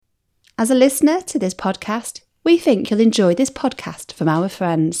As a listener to this podcast, we think you'll enjoy this podcast from our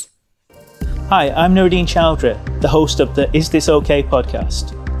friends. Hi, I'm Nuruddin Chowdhury, the host of the Is This OK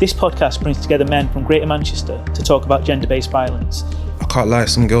podcast. This podcast brings together men from Greater Manchester to talk about gender-based violence. I can't lie,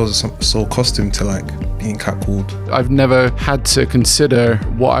 some girls are so accustomed to being catcalled. I've never had to consider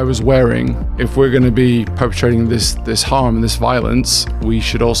what I was wearing. If we're going to be perpetrating this harm and this violence, we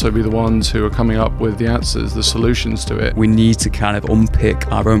should also be the ones who are coming up with the answers, the solutions to it. We need to kind of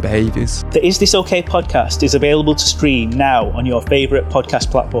unpick our own behaviours. The Is This OK podcast is available to stream now on your favourite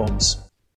podcast platforms.